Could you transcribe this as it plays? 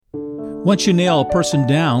Once you nail a person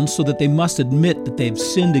down so that they must admit that they've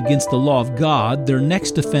sinned against the law of God, their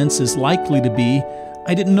next offense is likely to be,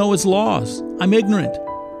 I didn't know His laws. I'm ignorant.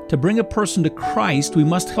 To bring a person to Christ, we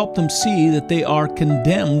must help them see that they are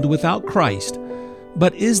condemned without Christ.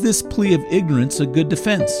 But is this plea of ignorance a good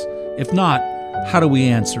defense? If not, how do we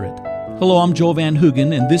answer it? Hello, I'm Joel Van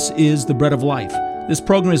Hoogen, and this is The Bread of Life. This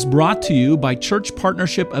program is brought to you by Church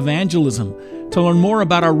Partnership Evangelism. To learn more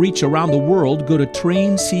about our reach around the world, go to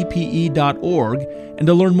traincpe.org. And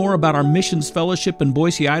to learn more about our missions fellowship in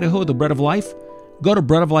Boise, Idaho, The Bread of Life, go to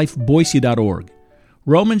breadoflifeboise.org.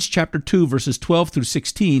 Romans chapter 2, verses 12 through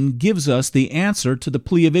 16 gives us the answer to the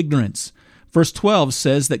plea of ignorance. Verse 12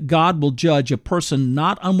 says that God will judge a person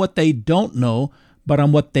not on what they don't know, but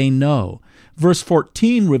on what they know. Verse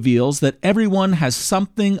 14 reveals that everyone has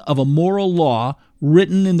something of a moral law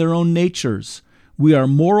written in their own natures. We are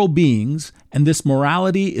moral beings, and this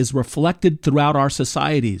morality is reflected throughout our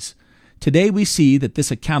societies. Today we see that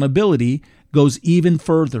this accountability goes even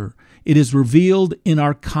further. It is revealed in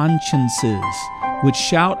our consciences, which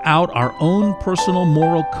shout out our own personal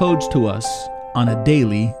moral codes to us on a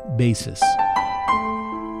daily basis.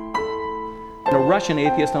 A Russian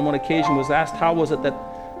atheist on one occasion was asked, how was it that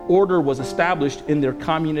order was established in their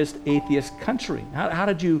communist atheist country? How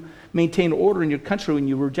did you maintain order in your country when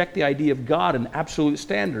you reject the idea of God and absolute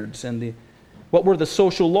standards? And what were the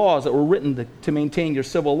social laws that were written to maintain your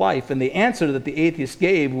civil life? And the answer that the atheist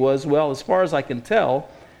gave was, well, as far as I can tell,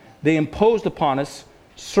 they imposed upon us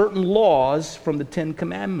certain laws from the Ten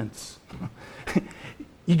Commandments.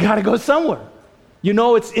 You got to go somewhere. You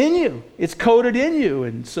know it's in you. It's coded in you.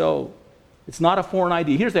 And so it's not a foreign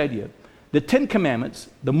idea. Here's the idea. The Ten Commandments,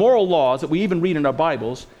 the moral laws that we even read in our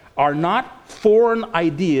Bibles, are not foreign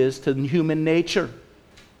ideas to human nature.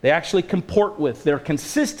 They actually comport with, they're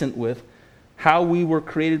consistent with how we were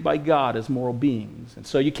created by God as moral beings. And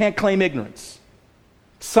so you can't claim ignorance.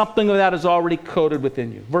 Something of that is already coded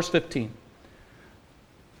within you. Verse 15.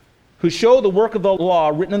 Who show the work of the law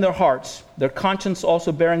written in their hearts, their conscience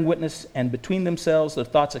also bearing witness, and between themselves their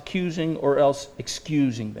thoughts accusing or else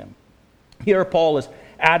excusing them. Here Paul is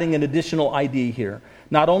adding an additional idea here.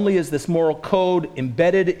 Not only is this moral code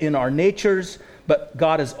embedded in our natures, but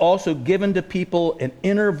God has also given to people an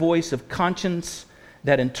inner voice of conscience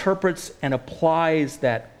that interprets and applies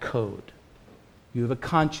that code. You have a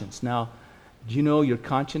conscience. Now, do you know your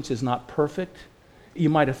conscience is not perfect? You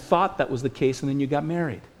might have thought that was the case, and then you got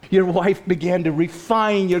married. Your wife began to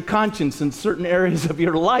refine your conscience in certain areas of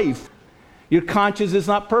your life. Your conscience is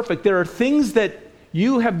not perfect. There are things that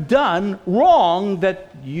you have done wrong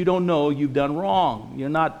that you don't know you've done wrong. You're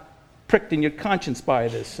not pricked in your conscience by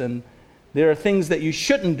this. And there are things that you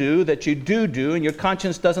shouldn't do that you do, and your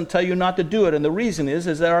conscience doesn't tell you not to do it. And the reason is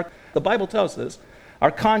that the Bible tells us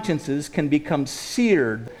our consciences can become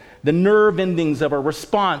seared. The nerve endings of our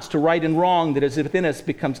response to right and wrong that is within us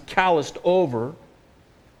becomes calloused over.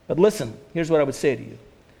 But listen, here's what I would say to you.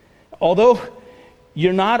 Although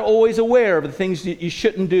you're not always aware of the things that you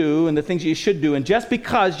shouldn't do and the things that you should do, and just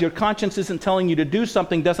because your conscience isn't telling you to do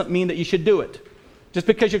something doesn't mean that you should do it. Just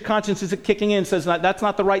because your conscience isn't kicking in and says that's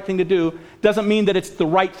not the right thing to do doesn't mean that it's the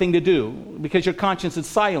right thing to do, because your conscience is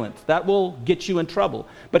silent. That will get you in trouble.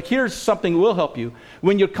 But here's something that will help you.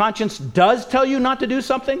 When your conscience does tell you not to do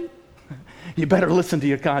something, you better listen to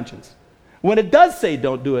your conscience. When it does say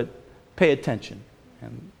don't do it, pay attention.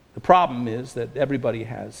 And the problem is that everybody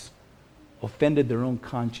has offended their own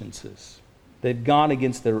consciences. They've gone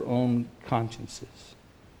against their own consciences.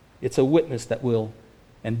 It's a witness that will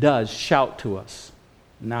and does shout to us.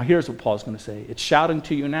 Now here's what Paul's going to say. It's shouting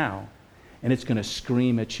to you now, and it's going to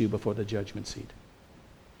scream at you before the judgment seat.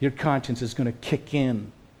 Your conscience is going to kick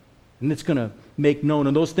in, and it's going to make known.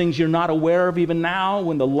 And those things you're not aware of even now,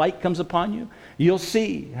 when the light comes upon you, you'll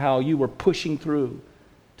see how you were pushing through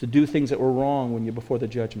to do things that were wrong when you're before the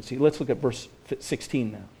judgment seat. Let's look at verse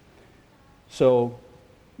 16 now. So,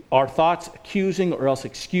 our thoughts accusing or else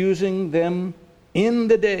excusing them in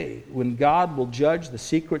the day when God will judge the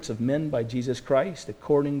secrets of men by Jesus Christ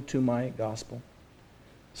according to my gospel.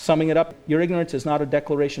 Summing it up, your ignorance is not a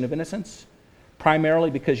declaration of innocence, primarily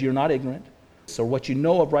because you're not ignorant. So what you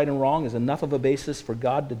know of right and wrong is enough of a basis for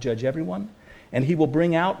God to judge everyone. And He will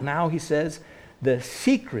bring out, now He says, the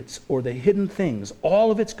secrets or the hidden things.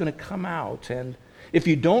 All of it's going to come out. And if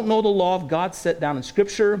you don't know the law of God set down in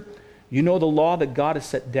Scripture, you know the law that God has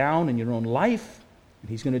set down in your own life, and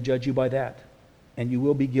He's going to judge you by that. And you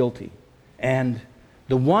will be guilty. And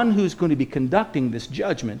the one who's going to be conducting this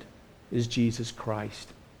judgment is Jesus Christ.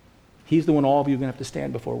 He's the one all of you are going to have to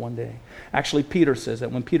stand before one day. Actually, Peter says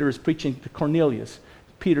that when Peter is preaching to Cornelius,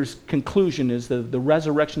 Peter's conclusion is the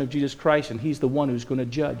resurrection of Jesus Christ, and he's the one who's going to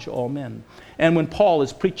judge all men. And when Paul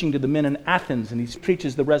is preaching to the men in Athens, and he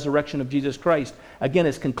preaches the resurrection of Jesus Christ, again,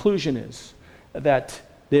 his conclusion is that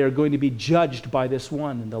they are going to be judged by this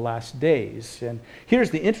one in the last days. And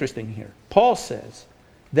here's the interesting here. Paul says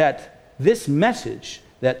that this message,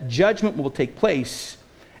 that judgment will take place,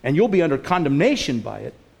 and you'll be under condemnation by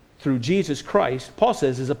it through Jesus Christ, Paul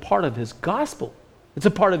says is a part of his gospel. It's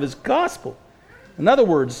a part of his gospel. In other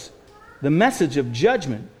words, the message of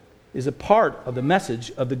judgment is a part of the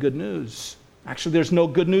message of the good news. Actually, there's no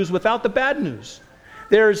good news without the bad news.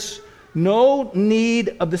 There's no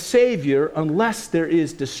need of the Savior unless there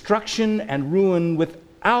is destruction and ruin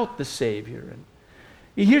without the Savior.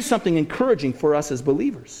 And here's something encouraging for us as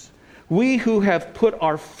believers. We who have put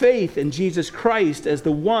our faith in Jesus Christ as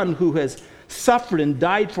the one who has suffered and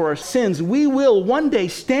died for our sins, we will one day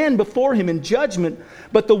stand before him in judgment,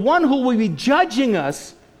 but the one who will be judging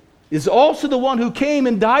us is also the one who came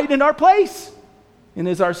and died in our place and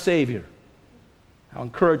is our Savior. How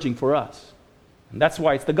encouraging for us. And that's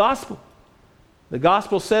why it's the gospel. The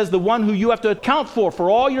gospel says the one who you have to account for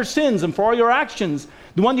all your sins and for all your actions,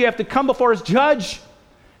 the one you have to come before as judge,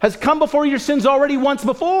 has come before your sins already once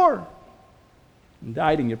before and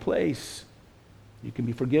died in your place. You can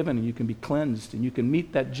be forgiven and you can be cleansed and you can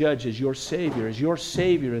meet that judge as your Savior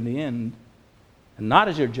in the end, and not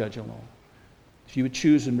as your judge alone, if you would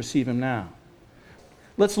choose and receive him now.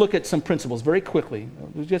 Let's look at some principles very quickly.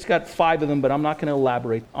 We've just got 5 of them, but I'm not going to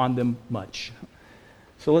elaborate on them much.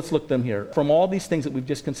 So let's look at them here. From all these things that we've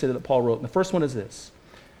just considered that Paul wrote, and the first one is this: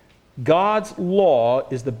 God's law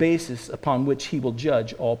is the basis upon which he will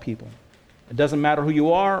judge all people. It doesn't matter who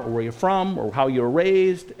you are or where you're from or how you're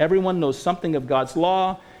raised. Everyone knows something of God's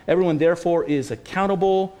law. Everyone, therefore, is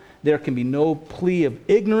accountable. There can be no plea of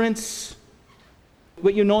ignorance.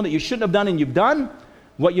 What you know that you shouldn't have done and you've done,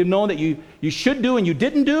 what you know that you should do and you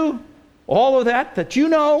didn't do, all of that you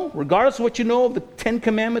know, regardless of what you know of the 10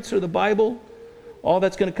 Commandments or the Bible, all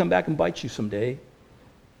that's going to come back and bite you someday.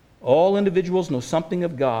 All individuals know something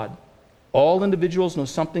of God. All individuals know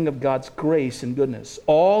something of God's grace and goodness.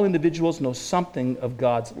 All individuals know something of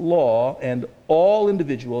God's law, and all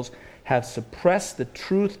individuals have suppressed the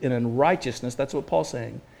truth in unrighteousness. That's what Paul's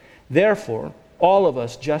saying. Therefore, all of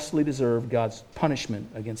us justly deserve God's punishment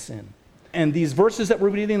against sin. And these verses that we're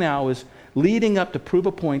reading now is leading up to prove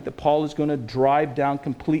a point that Paul is going to drive down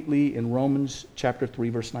completely in Romans chapter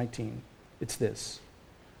 3, verse 19. It's this: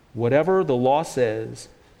 whatever the law says,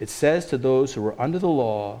 it says to those who are under the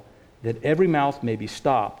law, that every mouth may be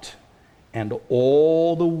stopped, and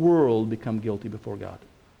all the world become guilty before God.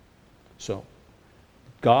 So,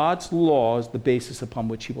 God's law is the basis upon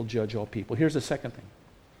which he will judge all people. Here's the second thing.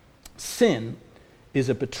 Sin is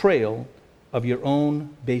a betrayal of your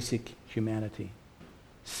own basic humanity.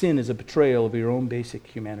 Sin is a betrayal of your own basic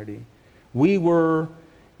humanity. We were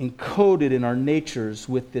encoded in our natures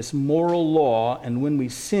with this moral law, and when we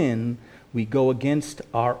sin, we go against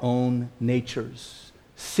our own natures.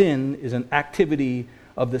 Sin is an activity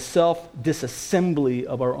of the self-disassembly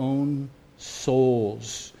of our own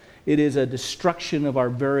souls. It is a destruction of our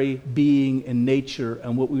very being and nature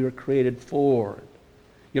and what we were created for.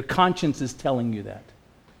 Your conscience is telling you that.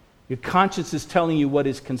 Your conscience is telling you what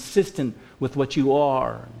is consistent with what you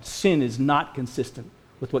are. Sin is not consistent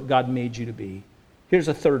with what God made you to be. Here's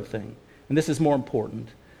a third thing, and this is more important.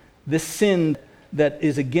 This sin that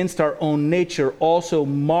is against our own nature also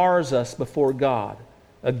mars us before God.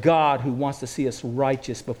 A God who wants to see us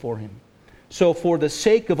righteous before him. So for the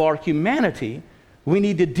sake of our humanity, we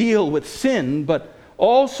need to deal with sin, but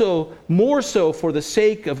also more so for the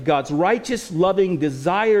sake of God's righteous, loving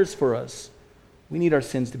desires for us, we need our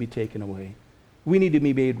sins to be taken away. We need to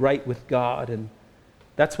be made right with God, and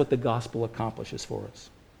that's what the gospel accomplishes for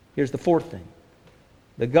us. Here's the fourth thing.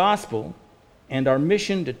 The gospel and our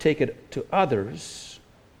mission to take it to others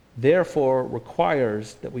therefore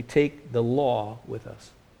requires that we take the law with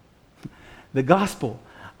us. The gospel,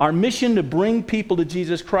 our mission to bring people to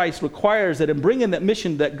Jesus Christ, requires that in bringing that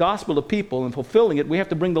mission, that gospel to people and fulfilling it, we have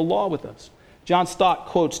to bring the law with us. John Stott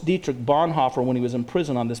quotes Dietrich Bonhoeffer when he was in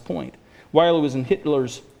prison on this point. While he was in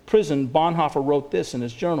Hitler's prison, Bonhoeffer wrote this in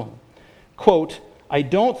his journal, quote, "I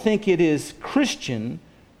don't think it is Christian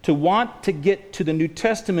to want to get to the New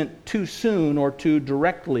Testament too soon or too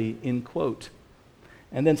directly," end quote.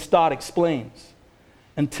 And then Stott explains,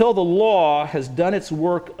 until the law has done its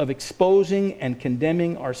work of exposing and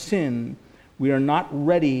condemning our sin, we are not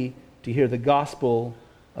ready to hear the gospel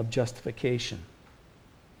of justification.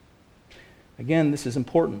 Again, this is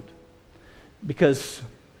important because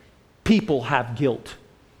people have guilt.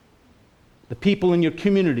 The people in your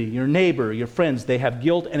community, your neighbor, your friends, they have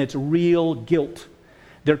guilt, and it's real guilt.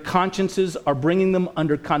 Their consciences are bringing them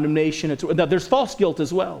under condemnation. Now, there's false guilt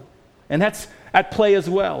as well, and that's at play as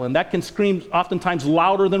well, and that can scream oftentimes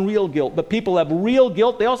louder than real guilt. But people have real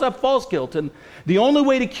guilt, they also have false guilt, and the only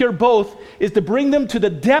way to cure both is to bring them to the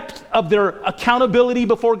depth of their accountability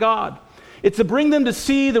before God. It's to bring them to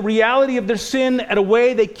see the reality of their sin at a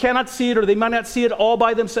way they cannot see it, or they might not see it all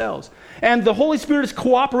by themselves. And the Holy Spirit is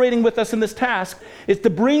cooperating with us in this task. It's to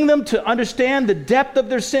bring them to understand the depth of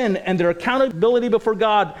their sin and their accountability before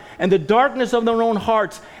God and the darkness of their own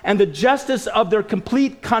hearts and the justice of their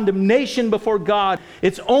complete condemnation before God.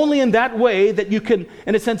 It's only in that way that you can,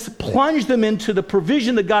 in a sense, plunge them into the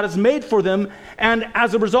provision that God has made for them, and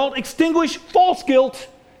as a result, extinguish false guilt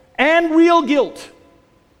and real guilt.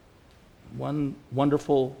 One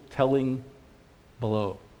wonderful telling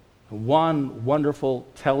below. One wonderful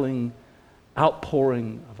telling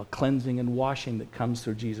outpouring of a cleansing and washing that comes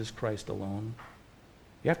through Jesus Christ alone.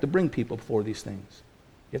 You have to bring people before these things.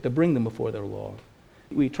 You have to bring them before their law.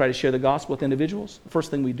 We try to share the gospel with individuals. The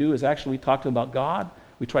first thing we do is actually talk to them about God.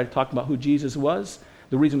 We try to talk about who Jesus was.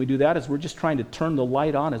 The reason we do that is we're just trying to turn the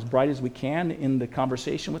light on as bright as we can in the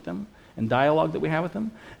conversation with them and dialogue that we have with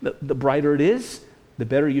them. The brighter it is, the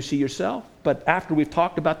better you see yourself. But after we've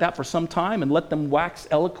talked about that for some time and let them wax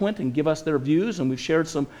eloquent and give us their views, and we've shared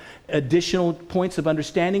some additional points of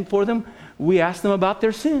understanding for them, we ask them about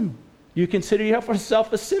their sin. You consider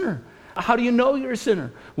yourself a sinner. How do you know you're a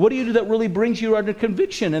sinner? What do you do that really brings you under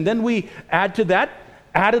conviction? And then we add to that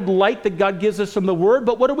added light that God gives us from the Word.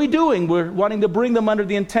 But what are we doing? We're wanting to bring them under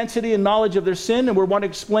the intensity and knowledge of their sin, and we're wanting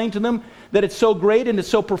to explain to them that it's so great and it's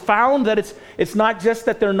so profound that it's not just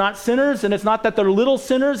that they're not sinners, and it's not that they're little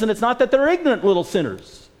sinners, and it's not that they're ignorant little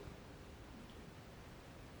sinners.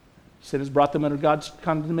 Sin has brought them under God's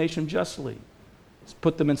condemnation justly. It's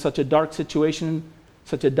put them in such a dark situation,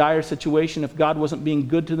 such a dire situation. If God wasn't being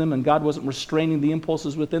good to them and God wasn't restraining the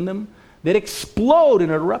impulses within them, they'd explode in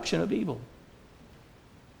an eruption of evil.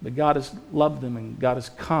 But God has loved them, and God has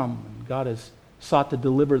come, and God has sought to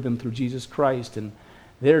deliver them through Jesus Christ, and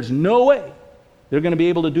there's no way they're going to be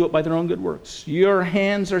able to do it by their own good works. Your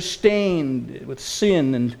hands are stained with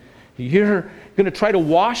sin, and you're going to try to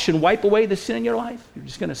wash and wipe away the sin in your life. You're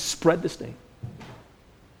just going to spread the stain.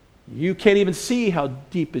 You can't even see how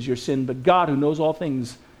deep is your sin, but God, who knows all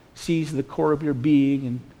things, sees the core of your being,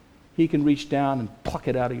 and He can reach down and pluck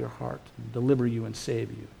it out of your heart and deliver you and save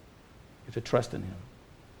you if you trust in Him.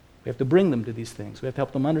 We have to bring them to these things. We have to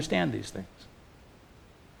help them understand these things.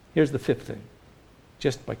 Here's the fifth thing,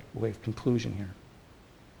 just by way of conclusion here.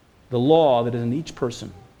 The law that is in each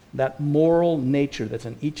person, that moral nature that's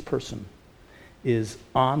in each person, is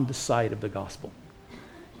on the side of the gospel.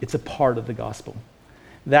 It's a part of the gospel.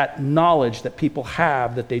 That knowledge that people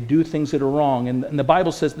have that they do things that are wrong. And the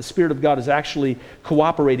Bible says the Spirit of God is actually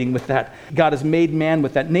cooperating with that. God has made man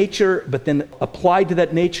with that nature, but then applied to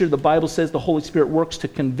that nature, the Bible says the Holy Spirit works to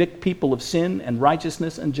convict people of sin and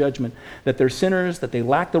righteousness and judgment. That they're sinners, that they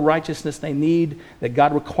lack the righteousness they need, that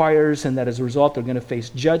God requires, and that as a result they're going to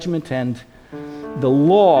face judgment. And the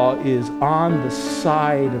law is on the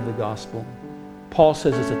side of the gospel. Paul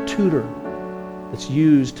says it's a tutor that's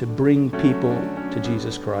used to bring people to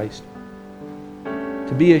Jesus Christ.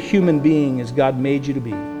 To be a human being as God made you to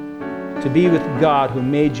be with God who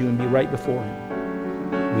made you and be right before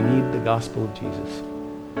Him. We need the gospel of Jesus.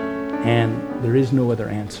 And there is no other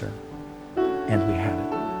answer. And we have it.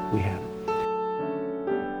 We have it.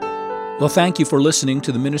 Well, thank you for listening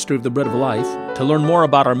to the Ministry of the Bread of Life. To learn more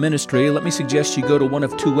about our ministry, let me suggest you go to one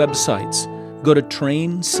of two websites. Go to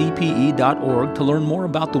traincpe.org to learn more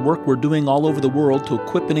about the work we're doing all over the world to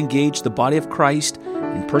equip and engage the body of Christ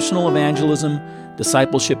in personal evangelism,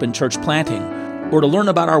 discipleship, and church planting. Or to learn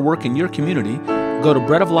about our work in your community, go to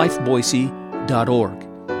breadoflifeboise.org.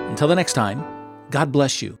 Until the next time, God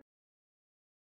bless you.